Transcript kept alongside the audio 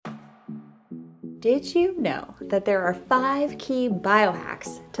Did you know that there are 5 key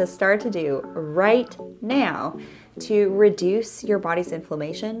biohacks to start to do right now to reduce your body's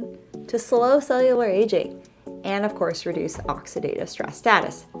inflammation, to slow cellular aging, and of course reduce oxidative stress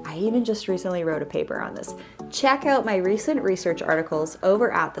status? I even just recently wrote a paper on this. Check out my recent research articles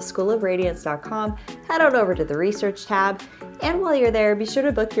over at theschoolofradiance.com. Head on over to the research tab, and while you're there, be sure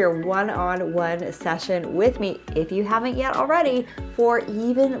to book your one-on-one session with me if you haven't yet already, for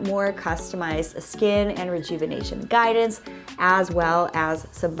even more customized skin and rejuvenation guidance, as well as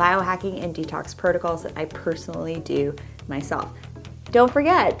some biohacking and detox protocols that I personally do myself. Don't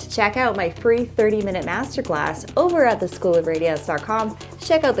forget to check out my free 30-minute masterclass over at theschoolofradiance.com.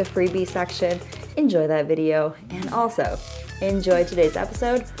 Check out the freebie section, enjoy that video, and also enjoy today's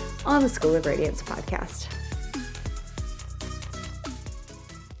episode on the School of Radiance podcast.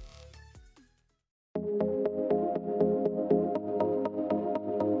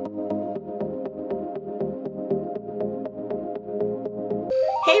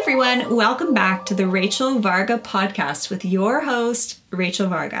 Hey everyone, welcome back to the Rachel Varga podcast with your host, Rachel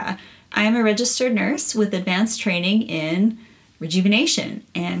Varga. I am a registered nurse with advanced training in rejuvenation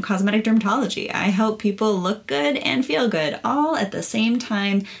and cosmetic dermatology. I help people look good and feel good all at the same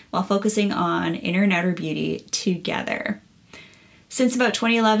time while focusing on inner and outer beauty together. Since about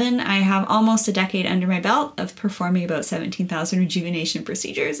 2011, I have almost a decade under my belt of performing about 17,000 rejuvenation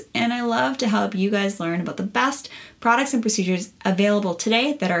procedures, and I love to help you guys learn about the best products and procedures available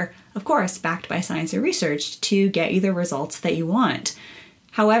today that are, of course, backed by science and research to get you the results that you want.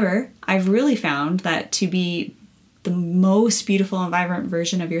 However, I've really found that to be the most beautiful and vibrant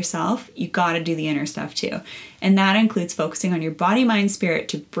version of yourself, you gotta do the inner stuff too. And that includes focusing on your body, mind, spirit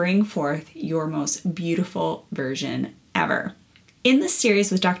to bring forth your most beautiful version ever. In this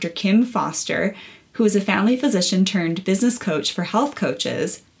series with Dr. Kim Foster, who is a family physician turned business coach for health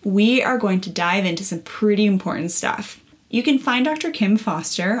coaches, we are going to dive into some pretty important stuff. You can find Dr. Kim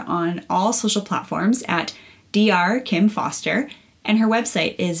Foster on all social platforms at Dr. Kim Foster, and her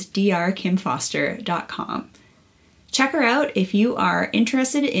website is drkimfoster.com. Check her out if you are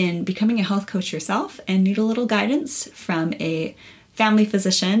interested in becoming a health coach yourself and need a little guidance from a family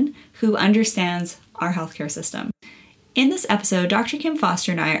physician who understands our healthcare system. In this episode, Dr. Kim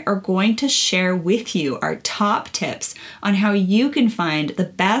Foster and I are going to share with you our top tips on how you can find the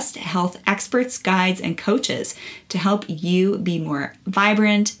best health experts, guides, and coaches to help you be more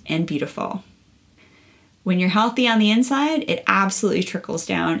vibrant and beautiful. When you're healthy on the inside, it absolutely trickles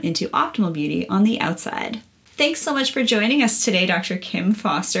down into optimal beauty on the outside. Thanks so much for joining us today, Dr. Kim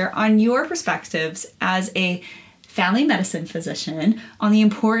Foster, on your perspectives as a family medicine physician on the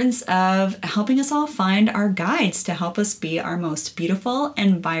importance of helping us all find our guides to help us be our most beautiful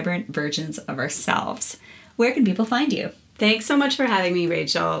and vibrant versions of ourselves. Where can people find you? Thanks so much for having me,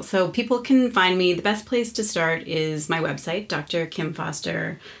 Rachel. So people can find me. The best place to start is my website,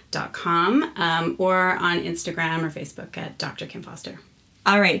 drkimfoster.com, or on Instagram or Facebook at Dr. Kim Foster.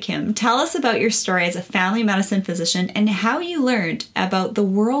 All right, Kim, tell us about your story as a family medicine physician and how you learned about the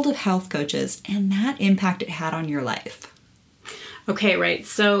world of health coaches and that impact it had on your life. Okay, right.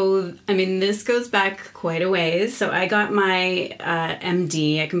 So, this goes back quite a ways. So I got my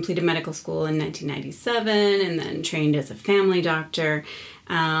MD. I completed medical school in 1997 and then trained as a family doctor.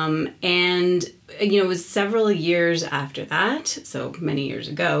 It was several years after that, so many years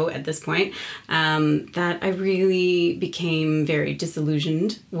ago at this point, that I really became very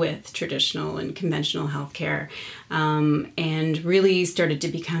disillusioned with traditional and conventional healthcare, and really started to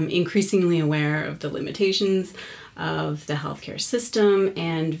become increasingly aware of the limitations of the healthcare system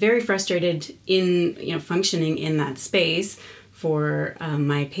and very frustrated in, functioning in that space for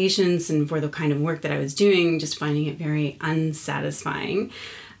my patients and for the kind of work that I was doing, just finding it very unsatisfying.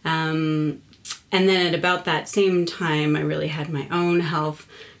 And then at about that same time, I really had my own health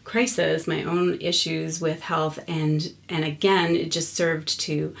crisis, my own issues with health, and again, it just served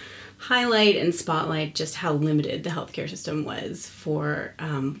to highlight and spotlight just how limited the healthcare system was for,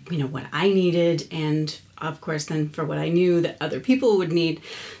 what I needed, and of course then for what I knew that other people would need.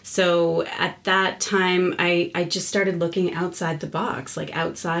 So at that time, I just started looking outside the box, like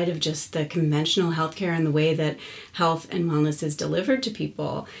outside of just the conventional healthcare and the way that health and wellness is delivered to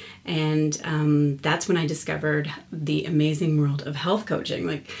people. And that's when I discovered the amazing world of health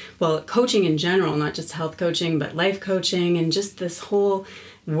coaching, coaching in general, not just health coaching, but life coaching, and just this whole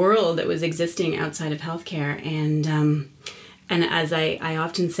world that was existing outside of healthcare. And as I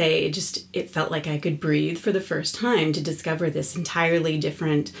often say, it felt like I could breathe for the first time to discover this entirely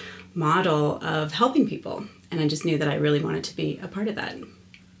different model of helping people. And I just knew that I really wanted to be a part of that.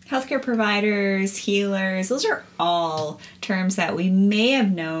 healthcare providers, healers, those are all terms that we may have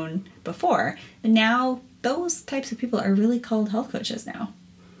known before. And now those types of people are really called health coaches now.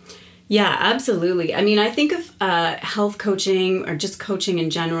 Yeah, absolutely. I mean, I think of health coaching or just coaching in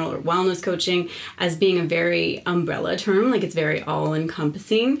general or wellness coaching as being a very umbrella term, like it's very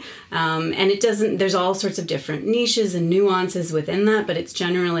all-encompassing. And it doesn't, there's all sorts of different niches and nuances within that, but it's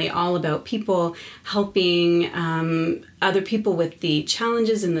generally all about people helping other people with the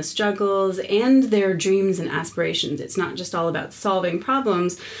challenges and the struggles and their dreams and aspirations. It's not just all about solving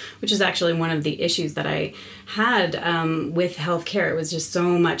problems, which is actually one of the issues that I had with healthcare. It was just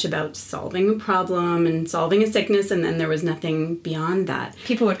so much about solving a problem and solving a sickness, and then there was nothing beyond that.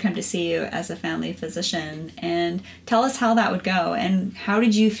 People would come to see you as a family physician, and tell us how that would go, and how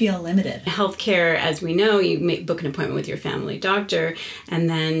did you feel limited? Healthcare, as we know, you book an appointment with your family doctor, and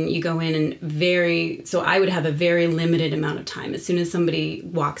then you go in and so I would have a very limited amount of time. As soon as somebody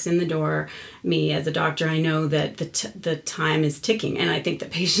walks in the door, me as a doctor, I know that the time is ticking, and I think the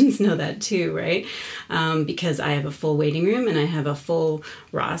patients know that too, right? Because I have a full waiting room and I have a full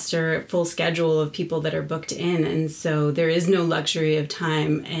roster, full schedule of people that are booked in, and so there is no luxury of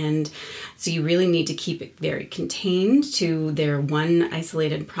time, and so you really need to keep it very contained to their one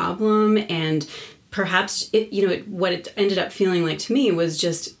isolated problem. And perhaps what it ended up feeling like to me was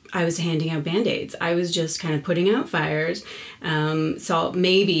just I was handing out Band-Aids. I was just kind of putting out fires, so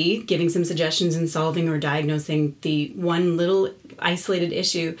maybe giving some suggestions and solving or diagnosing the one little isolated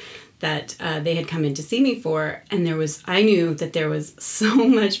issue that they had come in to see me for. And I knew that there was so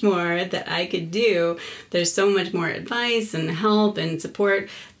much more that I could do. There's so much more advice and help and support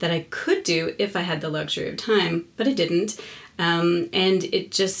that I could do if I had the luxury of time, but I didn't. And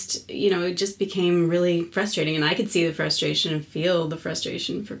it just became really frustrating, and I could see the frustration and feel the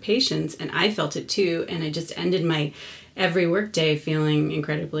frustration for patients, and I felt it too. And I just ended my every workday feeling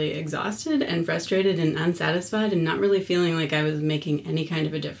incredibly exhausted and frustrated and unsatisfied, and not really feeling like I was making any kind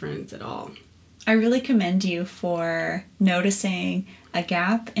of a difference at all. I really commend you for noticing a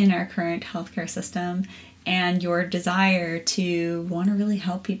gap in our current healthcare system and your desire to want to really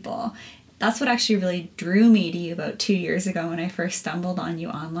help people. That's what actually really drew me to you about 2 years ago when I first stumbled on you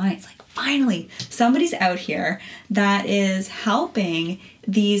online. It's like, finally, somebody's out here that is helping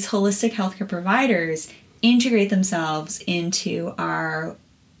these holistic healthcare providers integrate themselves into our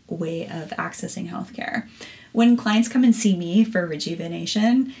way of accessing healthcare. When clients come and see me for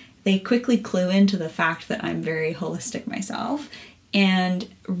rejuvenation, they quickly clue into the fact that I'm very holistic myself and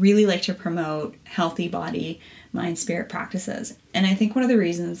really like to promote healthy body, mind, spirit practices. And I think one of the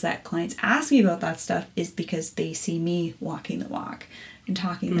reasons that clients ask me about that stuff is because they see me walking the walk and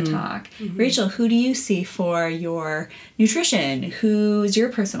talking the talk. Mm-hmm. Rachel, who do you see for your nutrition? Who's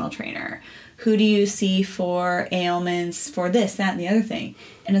your personal trainer? Who do you see for ailments, for this, that, and the other thing?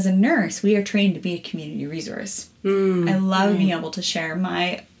 And as a nurse, we are trained to be a community resource. I love being able to share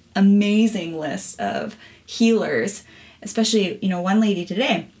my amazing list of healers, especially, one lady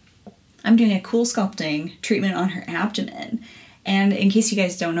today, I'm doing a cool sculpting treatment on her abdomen. And in case you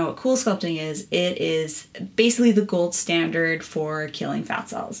guys don't know what cool sculpting is, it is basically the gold standard for killing fat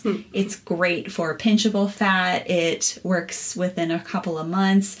cells. It's great for pinchable fat. It works within a couple of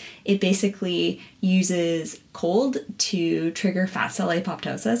months. It basically uses cold to trigger fat cell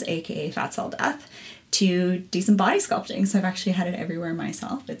apoptosis, aka fat cell death, to do some body sculpting. So I've actually had it everywhere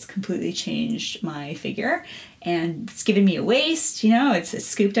myself. It's completely changed my figure, and it's given me a waist, it's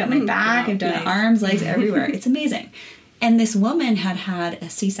scooped out my back. Wow, I've done arms, legs, everywhere. It's amazing. And this woman had a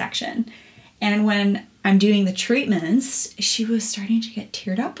C-section. And when I'm doing the treatments, she was starting to get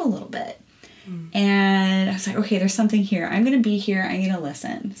teared up a little bit. And I was like, okay, there's something here. I'm going to be here. I'm going to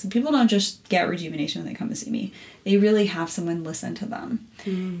listen. So people don't just get rejuvenation when they come to see me. They really have someone listen to them.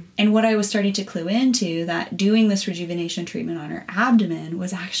 And what I was starting to clue into, that doing this rejuvenation treatment on her abdomen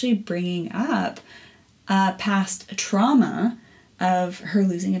was actually bringing up past trauma of her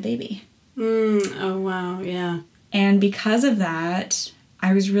losing a baby. Oh, wow. Yeah. And because of that,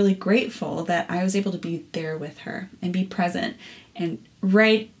 I was really grateful that I was able to be there with her and be present. And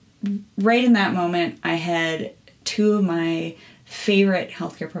right in that moment, I had two of my favorite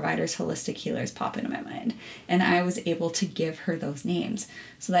healthcare providers, holistic healers, pop into my mind. And I was able to give her those names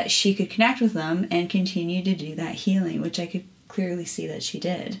so that she could connect with them and continue to do that healing, which I could clearly see that she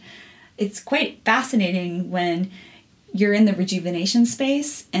did. It's quite fascinating when you're in the rejuvenation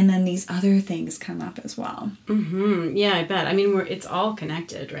space and then these other things come up as well. Yeah, I bet. I mean, it's all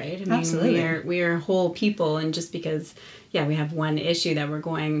connected, right? I mean, absolutely. We are whole people, and just because, we have one issue that we're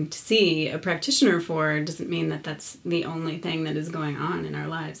going to see a practitioner for doesn't mean that that's the only thing that is going on in our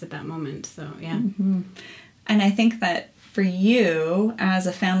lives at that moment. So, yeah. And I think that for you as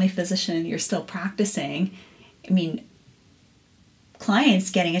a family physician, you're still practicing. I mean,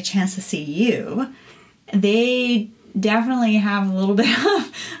 clients getting a chance to see you, they definitely have a little bit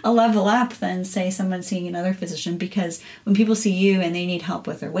of a level up than, say, someone seeing another physician, because when people see you and they need help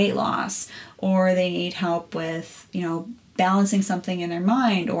with their weight loss, or they need help with, balancing something in their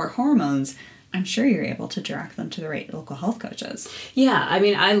mind or hormones, I'm sure you're able to direct them to the right local health coaches. Yeah, I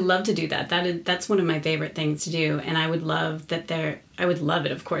mean, I love to do that. That's one of my favorite things to do, and I would love I would love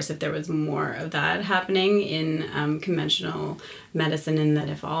it, of course, if there was more of that happening in conventional medicine, and that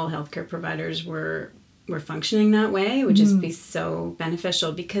if all healthcare providers were functioning that way, it would just be so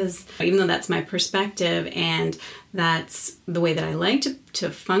beneficial, because even though that's my perspective and that's the way that I like to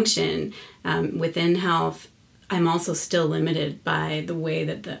function within health, I'm also still limited by the way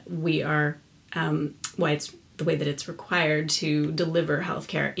that we are, the way that it's required to deliver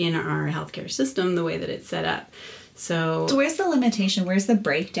healthcare in our healthcare system, the way that it's set up. So where's the limitation? Where's the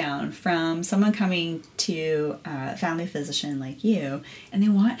breakdown from someone coming to a family physician like you and they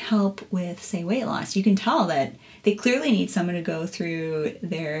want help with, say, weight loss? You can tell that they clearly need someone to go through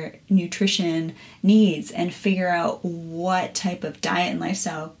their nutrition needs and figure out what type of diet and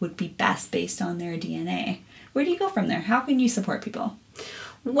lifestyle would be best based on their DNA. Where do you go from there? How can you support people?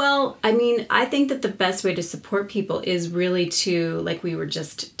 Well, I mean, I think that the best way to support people is really to, like we were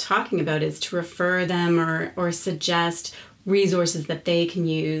just talking about, is to refer them or suggest resources that they can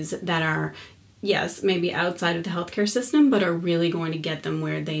use that are, yes, maybe outside of the healthcare system, but are really going to get them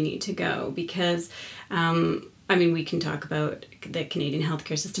where they need to go. Because, we can talk about the Canadian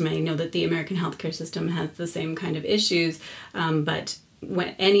healthcare system. I know that the American healthcare system has the same kind of issues, but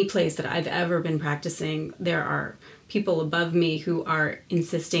any place that I've ever been practicing, there are people above me who are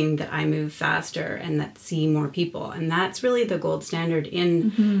insisting that I move faster and that see more people. And that's really the gold standard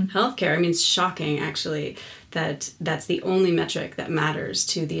in healthcare. I mean, it's shocking, actually, that that's the only metric that matters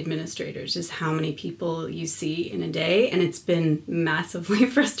to the administrators, is how many people you see in a day. And it's been massively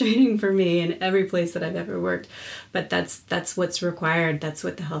frustrating for me in every place that I've ever worked. But that's what's required. That's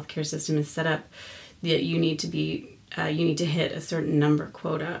what the healthcare system is set up. That you need to hit a certain number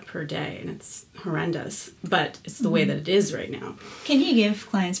quota per day, and it's horrendous, but it's the way that it is right now. Can you give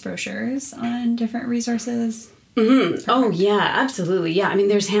clients brochures on different resources? Mm-hmm. Oh yeah, absolutely. Yeah, I mean,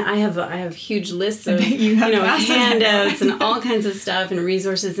 I have huge lists of handouts and all kinds of stuff and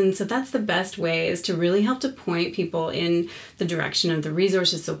resources, and so that's the best way, is to really help to point people in the direction of the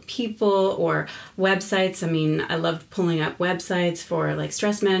resources. So people or websites. I mean, I love pulling up websites for like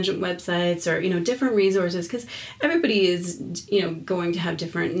stress management websites or different resources, because everybody is going to have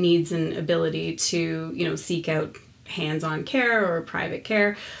different needs and ability to seek out hands-on care or private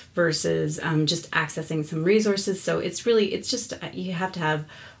care versus just accessing some resources. So it's just, you have to have a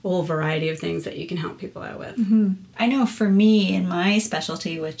whole variety of things that you can help people out with. I know for me, in my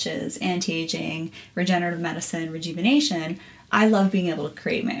specialty, which is anti-aging, regenerative medicine, rejuvenation, I love being able to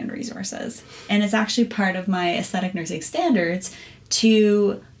create my own resources. And it's actually part of my aesthetic nursing standards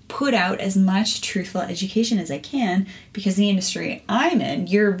to put out as much truthful education as I can, because the industry I'm in,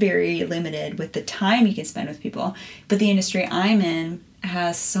 you're very limited with the time you can spend with people, but the industry I'm in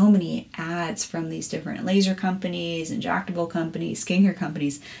has so many ads from these different laser companies, injectable companies, skincare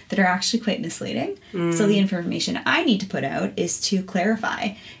companies that are actually quite misleading. So the information I need to put out is to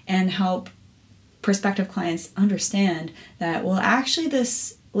clarify and help prospective clients understand that, well, actually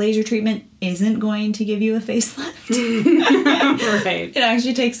this laser treatment isn't going to give you a facelift. Right. It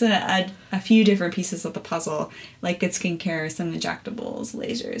actually takes a few different pieces of the puzzle, like good skincare, some injectables,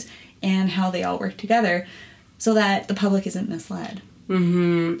 lasers, and how they all work together so that the public isn't misled.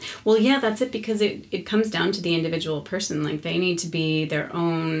 Well, yeah, that's it, because it comes down to the individual person. Like, they need to be their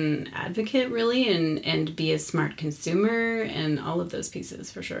own advocate, really, and be a smart consumer and all of those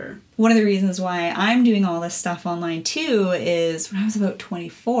pieces, for sure. One of the reasons why I'm doing all this stuff online, too, is when I was about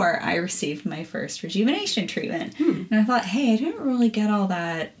 24, I received my first rejuvenation treatment. And I thought, hey, I didn't really get all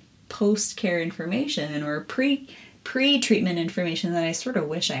that post-care information or pre-treatment information that I sort of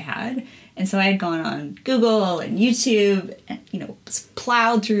wish I had. And so I had gone on Google and YouTube and,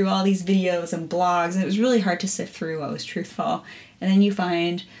 plowed through all these videos and blogs, and it was really hard to sift through what was truthful. And then you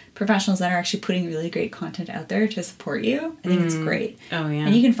find professionals that are actually putting really great content out there to support you. I think it's great. Oh, yeah.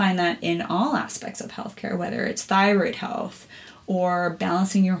 And you can find that in all aspects of healthcare, whether it's thyroid health or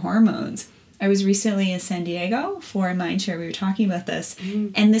balancing your hormones. I was recently in San Diego for Mindshare. We were talking about this.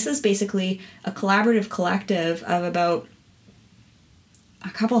 And this is basically a collaborative collective of about a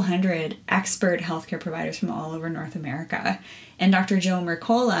couple hundred expert healthcare providers from all over North America. And Dr. Joe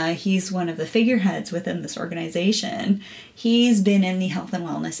Mercola, he's one of the figureheads within this organization. He's been in the health and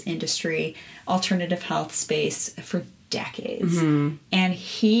wellness industry, alternative health space for decades. And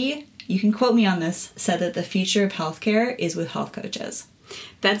he, you can quote me on this, said that the future of healthcare is with health coaches.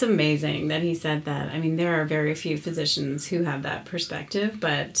 That's amazing that he said that. I mean, there are very few physicians who have that perspective,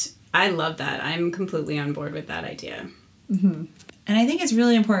 but I love that. I'm completely on board with that idea. And I think it's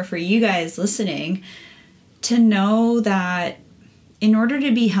really important for you guys listening to know that in order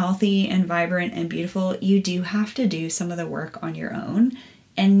to be healthy and vibrant and beautiful, you do have to do some of the work on your own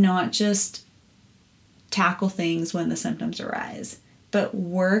and not just tackle things when the symptoms arise, but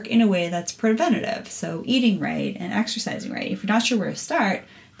work in a way that's preventative. So eating right and exercising right. If you're not sure where to start,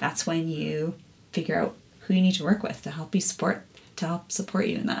 that's when you figure out who you need to work with to help support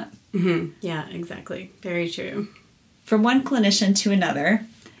you in that. Yeah, exactly. Very true. From one clinician to another,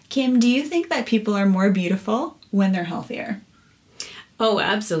 Kim, do you think that people are more beautiful when they're healthier? Oh,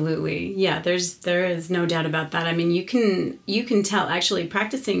 absolutely. Yeah, there is no doubt about that. I mean, you can tell, actually,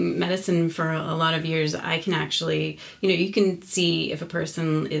 practicing medicine for a lot of years, I can actually, you can see if a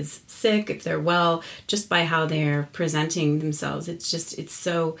person is sick, if they're well, just by how they're presenting themselves. It's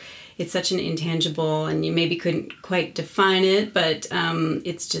such an intangible, and you maybe couldn't quite define it, but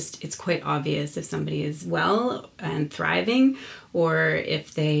it's quite obvious if somebody is well and thriving, or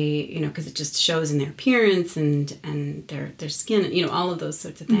if they, because it just shows in their appearance and their skin, all of those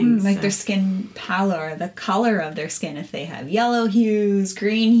sorts of things. Like their skin pallor, the color of their skin, if they have yellow hues,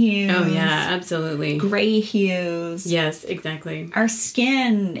 green hues. Oh, yeah, absolutely. Gray hues. Yes, exactly. Our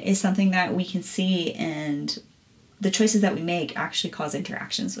skin is something that we can see, and the choices that we make actually cause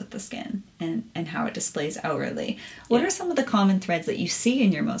interactions with the skin and how it displays outwardly. What are some of the common threads that you see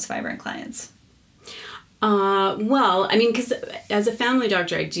in your most vibrant clients? Well, I mean, because as a family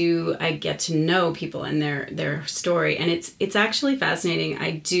doctor, I get to know people and their story, and it's actually fascinating.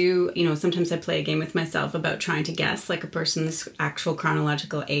 I do, sometimes I play a game with myself about trying to guess like a person's actual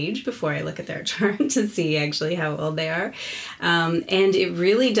chronological age before I look at their chart to see actually how old they are. And it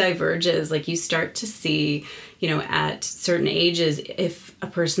really diverges. Like you start to see, at certain ages, if a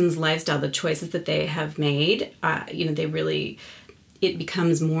person's lifestyle, the choices that they have made, it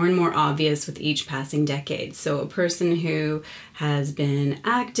becomes more and more obvious with each passing decade. So a person who has been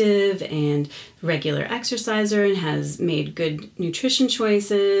active and regular exerciser and has made good nutrition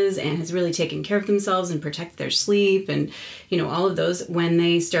choices and has really taken care of themselves and protect their sleep and, all of those, when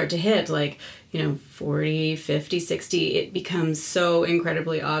they start to hit 40, 50, 60, it becomes so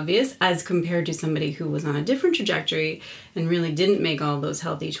incredibly obvious as compared to somebody who was on a different trajectory and really didn't make all those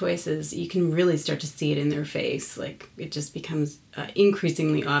healthy choices. You can really start to see it in their face. Like it just becomes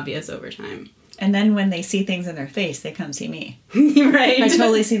increasingly obvious over time. And then when they see things in their face, they come see me. Right. I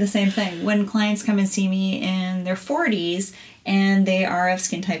totally see the same thing. When clients come and see me in their 40s and they are of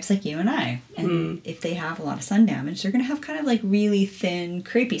skin types like you and I, and if they have a lot of sun damage, they're going to have kind of like really thin,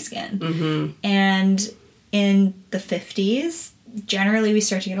 crepey skin. And in the 50s, generally we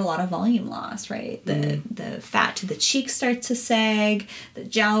start to get a lot of volume loss, right? The fat to the cheeks starts to sag, the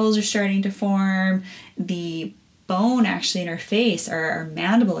jowls are starting to form, the bone actually in our face, our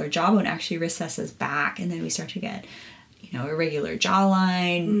mandible or jawbone actually recesses back, and then we start to get irregular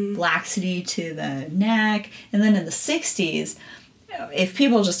jawline, laxity to the neck. And then in the 60s, if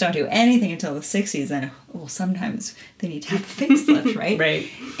people just don't do anything until the 60s, then sometimes they need to have a facelift, right? Right.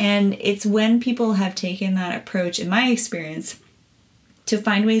 And it's when people have taken that approach, in my experience, to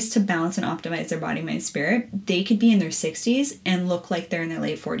find ways to balance and optimize their body, mind, spirit, they could be in their 60s and look like they're in their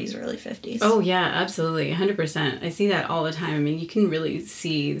late 40s, early 50s. Oh, yeah, absolutely. 100%. I see that all the time. I mean, you can really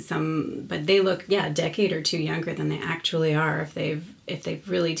see some, but they look, a decade or two younger than they actually are if they've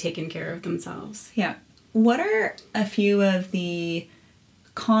really taken care of themselves. Yeah. What are a few of the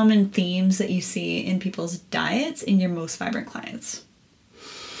common themes that you see in people's diets in your most vibrant clients?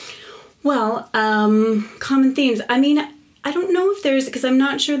 Well, common themes. I mean, I don't know if there's, because I'm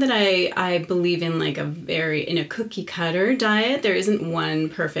not sure that I believe in like in a cookie cutter diet. There isn't one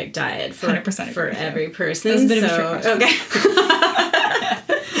perfect diet for every person. That's a bit of a trick question. Okay.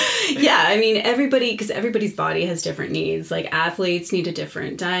 Yeah, I mean, because everybody's body has different needs. Like athletes need a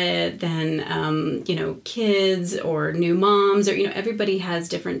different diet than, kids or new moms or, everybody has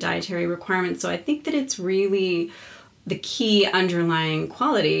different dietary requirements. So I think that it's really the key underlying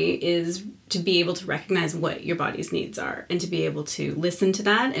quality is to be able to recognize what your body's needs are and to be able to listen to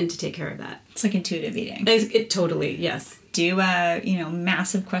that and to take care of that. It's like intuitive eating. It totally, yes. Do a,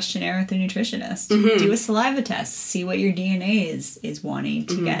 massive questionnaire with a nutritionist. Do a saliva test. See what your DNA is wanting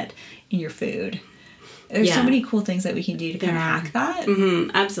to get in your food. There's so many cool things that we can do to kind of hack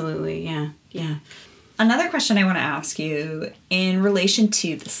that. Absolutely, yeah. Another question I want to ask you in relation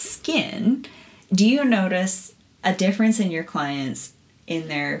to the skin, do you notice a difference in your clients in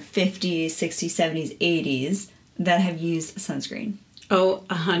their 50s, 60s, 70s, 80s that have used sunscreen? Oh,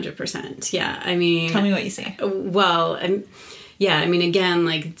 100%. Yeah. I mean, Tell me what you see. Well, yeah, I mean, again,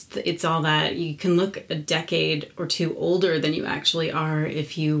 like it's all that you can look a decade or two older than you actually are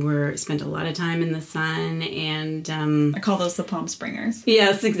if you spent a lot of time in the sun. And I call those the Palm Springers.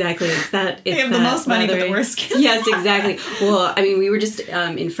 Yes, exactly. It's that. They have the most money but the worst skin. Yes, exactly. Well, I mean, we were just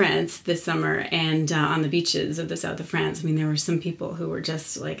in France this summer, and on the beaches of the south of France. I mean, there were some people who were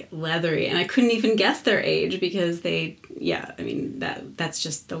just like leathery, and I couldn't even guess their age because that's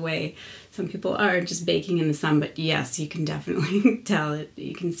just the way some people are, just baking in the sun. But yes, you can definitely tell it.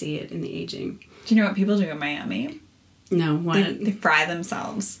 You can see it in the aging. Do you know what people do in Miami? No, what? They fry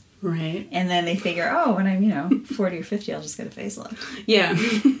themselves. Right. And then they figure, oh, when I'm, 40 or 50, I'll just get a facelift. Yeah.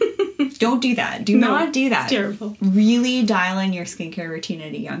 Don't do that. Do not do that. It's terrible. Really dial in your skincare routine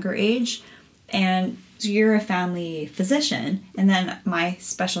at a younger age. And so you're a family physician, and then my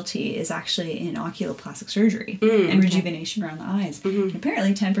specialty is actually in oculoplastic surgery and rejuvenation around the eyes. And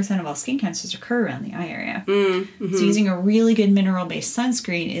apparently 10% of all skin cancers occur around the eye area. So using a really good mineral-based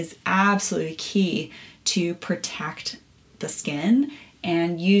sunscreen is absolutely key to protect the skin.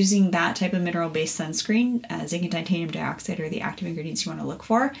 And using that type of mineral-based sunscreen, zinc and titanium dioxide are the active ingredients you want to look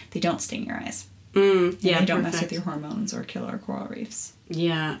for. They don't sting your eyes. They don't mess with your hormones or kill our coral reefs.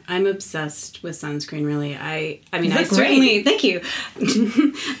 Yeah, I'm obsessed with sunscreen, really. I mean, I certainly... Thank you.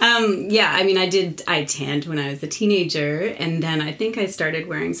 I tanned when I was a teenager, and then I think I started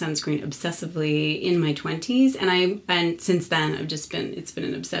wearing sunscreen obsessively in my 20s, and since then, it's been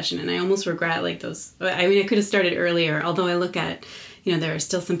an obsession, and I almost regret, like, those... I mean, I could have started earlier, although I look at... there are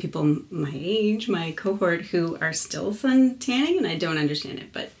still some people my age, my cohort, who are still sun tanning, and I don't understand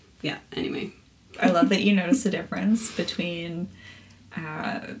it, but yeah, anyway. I love that you notice the difference between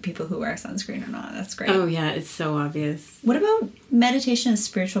people who wear sunscreen or not. That's great. Oh, yeah, it's so obvious. What about meditation and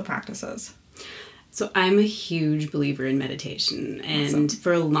spiritual practices? So I'm a huge believer in meditation, and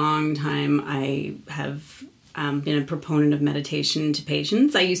for a long time I have been a proponent of meditation to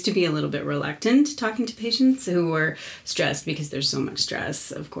patients. I used to be a little bit reluctant talking to patients who were stressed because there's so much stress,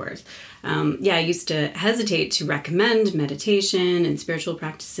 of course. I used to hesitate to recommend meditation and spiritual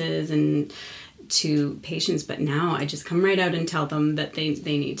practices and to patients, but now I just come right out and tell them that they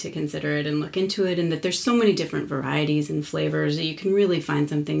need to consider it and look into it, and that there's so many different varieties and flavors that you can really find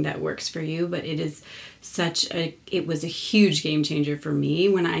something that works for you. But it was a huge game changer for me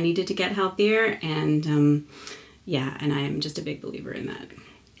when I needed to get healthier, and and I am just a big believer in that.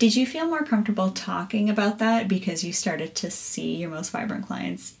 Did you feel more comfortable talking about that because you started to see your most vibrant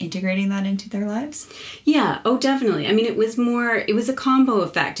clients integrating that into their lives? Yeah, oh, definitely. I mean, it was a combo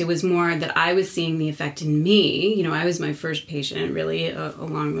effect. It was more that I was seeing the effect in me. I was my first patient, really,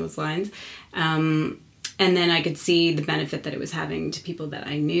 along those lines. And then I could see the benefit that it was having to people that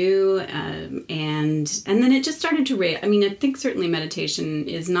I knew. And then it just started to rate. I mean, I think certainly meditation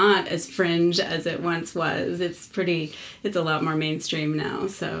is not as fringe as it once was. It's a lot more mainstream now.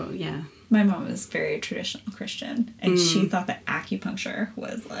 So, yeah. My mom was very traditional Christian, and she thought that acupuncture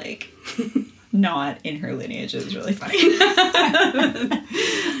was like not in her lineage. It was really funny.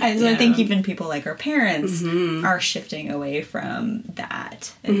 I think even people like our parents are shifting away from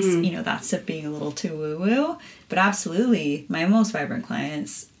that. It's, that's it being a little too woo-woo. But absolutely, my most vibrant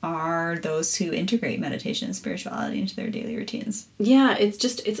clients are those who integrate meditation and spirituality into their daily routines. Yeah,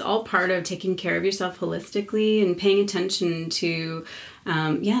 it's all part of taking care of yourself holistically and paying attention to,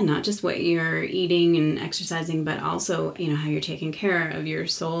 not just what you're eating and exercising, but also, how you're taking care of your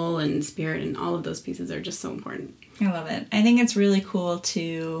soul and spirit, and all of those pieces are just so important. I love it. I think it's really cool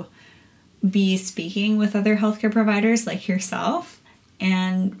to be speaking with other healthcare providers like yourself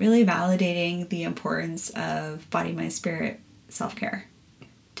and really validating the importance of body, mind, spirit, self-care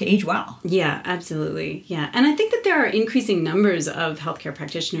to age well. Yeah, absolutely. Yeah. And I think that there are increasing numbers of healthcare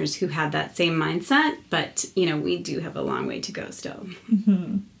practitioners who have that same mindset, but, we do have a long way to go still.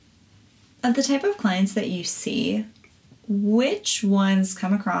 Mm-hmm. Of the type of clients that you see, which ones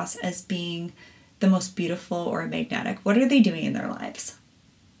come across as being the most beautiful or magnetic? What are they doing in their lives?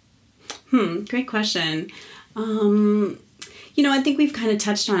 Great question. I think we've kind of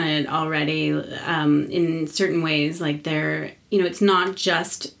touched on it already in certain ways. Like it's not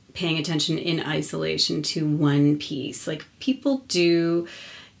just paying attention in isolation to one piece. Like people do...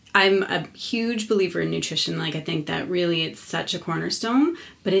 I'm a huge believer in nutrition. Like, I think that really it's such a cornerstone,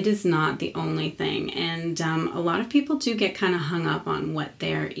 but it is not the only thing. And a lot of people do get kind of hung up on what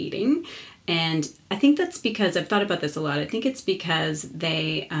they're eating. And I think that's because, I've thought about this a lot, I think it's because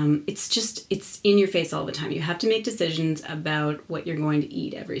it's in your face all the time. You have to make decisions about what you're going to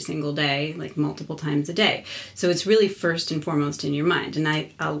eat every single day, like multiple times a day. So it's really first and foremost in your mind.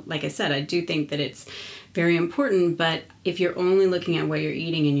 And like I said, I do think that it's very important. But if you're only looking at what you're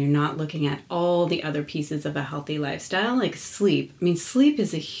eating and you're not looking at all the other pieces of a healthy lifestyle, like sleep. I mean, sleep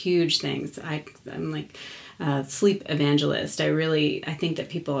is a huge thing. So I'm like sleep evangelist. I think that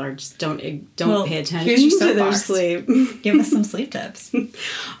people are just don't pay attention to their sleep. Give us some sleep tips.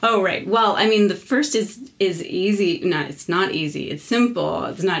 Oh, right. Well, I mean, the first is easy. No, it's not easy. It's simple.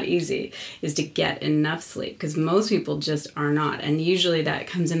 It's not easy. Is to get enough sleep, because most people just are not, and usually that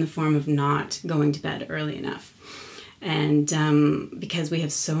comes in the form of not going to bed early enough. And because we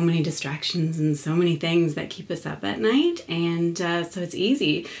have so many distractions and so many things that keep us up at night, and so it's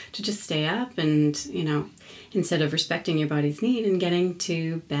easy to just stay up and, instead of respecting your body's need and getting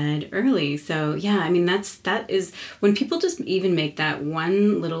to bed early. So yeah, I mean, that is when people just even make that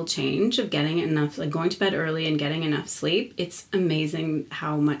one little change of getting enough, like going to bed early and getting enough sleep, it's amazing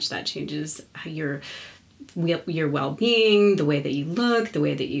how much that changes how your well-being, the way that you look, the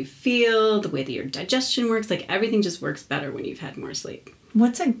way that you feel, the way that your digestion works. Like everything just works better when you've had more sleep.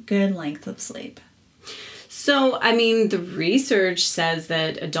 What's a good length of sleep? So, I mean, the research says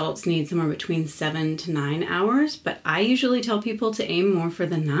that adults need somewhere between 7 to 9 hours, but I usually tell people to aim more for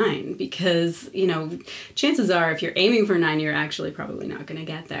the 9 because, chances are if you're aiming for 9, you're actually probably not going to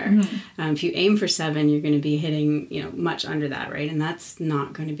get there. Mm-hmm. If you aim for 7, you're going to be hitting, much under that, right? And that's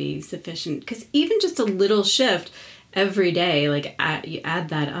not going to be sufficient because even just a little shift every day, you add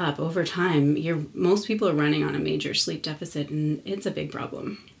that up over time, most people are running on a major sleep deficit, and it's a big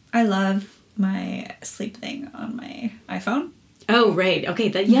problem. I love my sleep thing on my iPhone. Oh, right. Okay.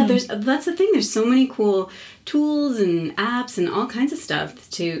 That's the thing. There's so many cool tools and apps and all kinds of stuff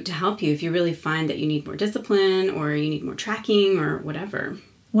to help you if you really find that you need more discipline or you need more tracking or whatever.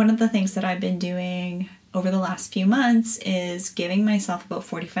 One of the things that I've been doing over the last few months is giving myself about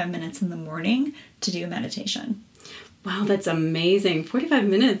 45 minutes in the morning to do meditation. Wow, that's amazing. 45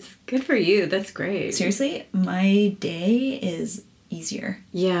 minutes. Good for you. That's great. Seriously, my day is easier.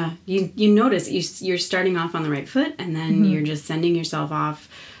 Yeah, you notice you're starting off on the right foot, and then you're just sending yourself off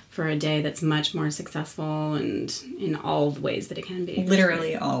for a day that's much more successful and in all the ways that it can be.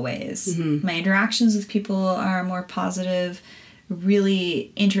 Literally all ways. Mm-hmm. My interactions with people are more positive.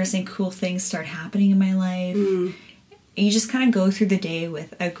 Really interesting, cool things start happening in my life. Mm. You just kind of go through the day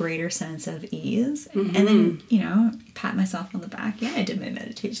with a greater sense of ease. Mm-hmm. And then, pat myself on the back. Yeah, I did my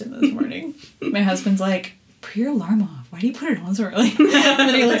meditation this morning. My husband's like, put your alarm off. Why do you put it on so early? And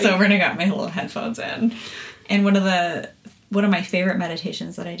then he looks over and I got my little headphones in. And one of my favorite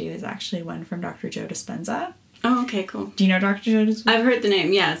meditations that I do is actually one from Dr. Joe Dispenza. Oh, okay, cool. Do you know Dr. Joe Dispenza? I've heard the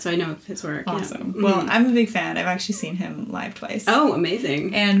name, yeah, so I know of his work. Awesome. Yeah. Well, I'm a big fan. I've actually seen him live twice. Oh,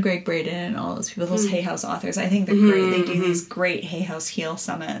 amazing. And Greg Braden and all those people, those Hay House authors. I think they're great. They do these great Hay House Heal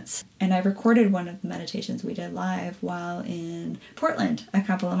Summits. And I recorded one of the meditations we did live while in Portland a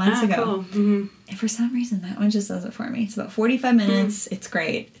couple of months ago. Cool. Mm-hmm. And for some reason, that one just does it for me. It's about 45 minutes. It's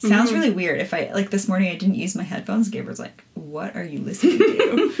great. It sounds really weird. If this morning I didn't use my headphones, Gabriel's like, what are you listening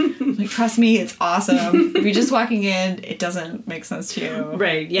to? I'm like, trust me, it's awesome. If you're just walking in, it doesn't make sense to you.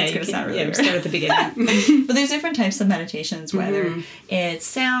 Right, yeah. It's going to sound really weird. Start at the beginning. But there's different types of meditations, whether it's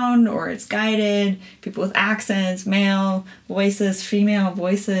sound or it's guided, people with accents, male voices, female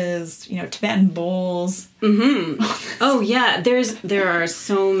voices, Tibetan bowls. Mm-hmm. Oh, yeah. There are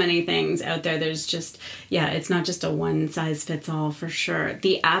so many things out there. There's just, it's not just a one size fits all for sure.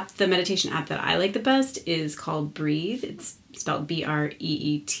 The meditation app that I like the best is called Breathe. It's spelled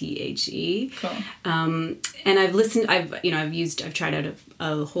BREETHE. Cool. And I've tried out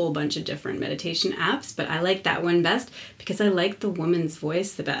a whole bunch of different meditation apps, but I like that one best because I like the woman's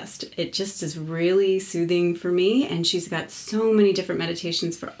voice the best. It just is really soothing for me, and she's got so many different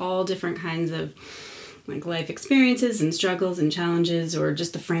meditations for all different kinds of life experiences and struggles and challenges, or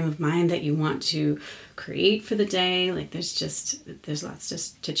just the frame of mind that you want to create for the day. There's lots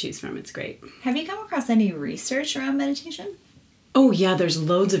just to choose from. It's great. Have you come across any research around meditation? Oh, yeah, there's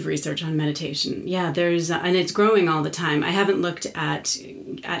loads of research on meditation. Yeah, and it's growing all the time. I haven't looked at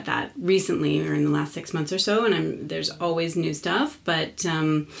that recently or in the last 6 months or so, and there's always new stuff. But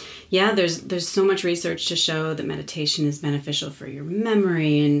there's so much research to show that meditation is beneficial for your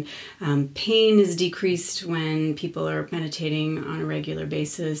memory, and pain is decreased when people are meditating on a regular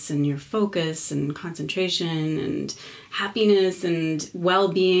basis, and your focus and concentration and happiness and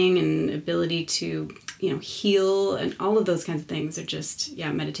well-being and ability to heal and all of those kinds of things are just,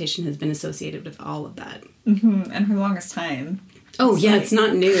 meditation has been associated with all of that. Mm-hmm. And for the longest time. Oh, yeah, it's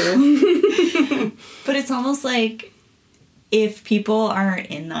not new. But it's almost like if people aren't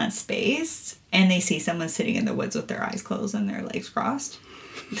in that space and they see someone sitting in the woods with their eyes closed and their legs crossed,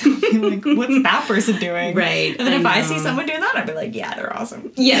 Like, what's that person doing? Right. And then if I see someone doing that, I'd be like, yeah, they're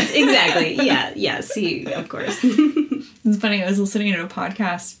awesome. Yes, exactly. Yeah. See, of course. It's funny, I was listening to a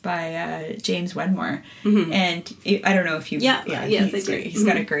podcast by James Wedmore, and I don't know if you... Yes, I do. He's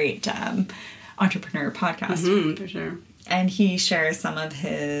got a great entrepreneur podcast. For sure. And he shares some of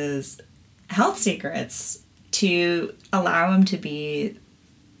his health secrets to allow him to be,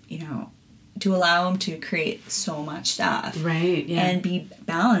 to allow him to create so much stuff. Right, yeah. And be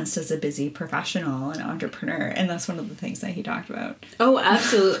balanced as a busy professional and entrepreneur. And that's one of the things that he talked about. Oh,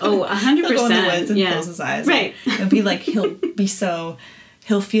 absolutely. Oh, 100%. He'll go in the woods and close his eyes. Right. It'll be like he'll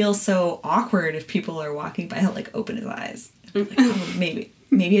feel so awkward if people are walking by. He'll like open his eyes. Like, oh,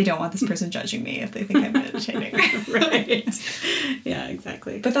 maybe I don't want this person judging me if they think I'm meditating. Right. Yeah,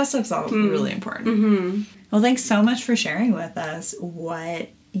 exactly. But that stuff's all really important. Mm-hmm. Well, thanks so much for sharing with us what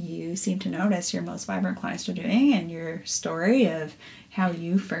you seem to notice your most vibrant clients are doing and your story of how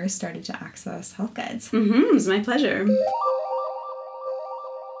you first started to access health guides. It was my pleasure.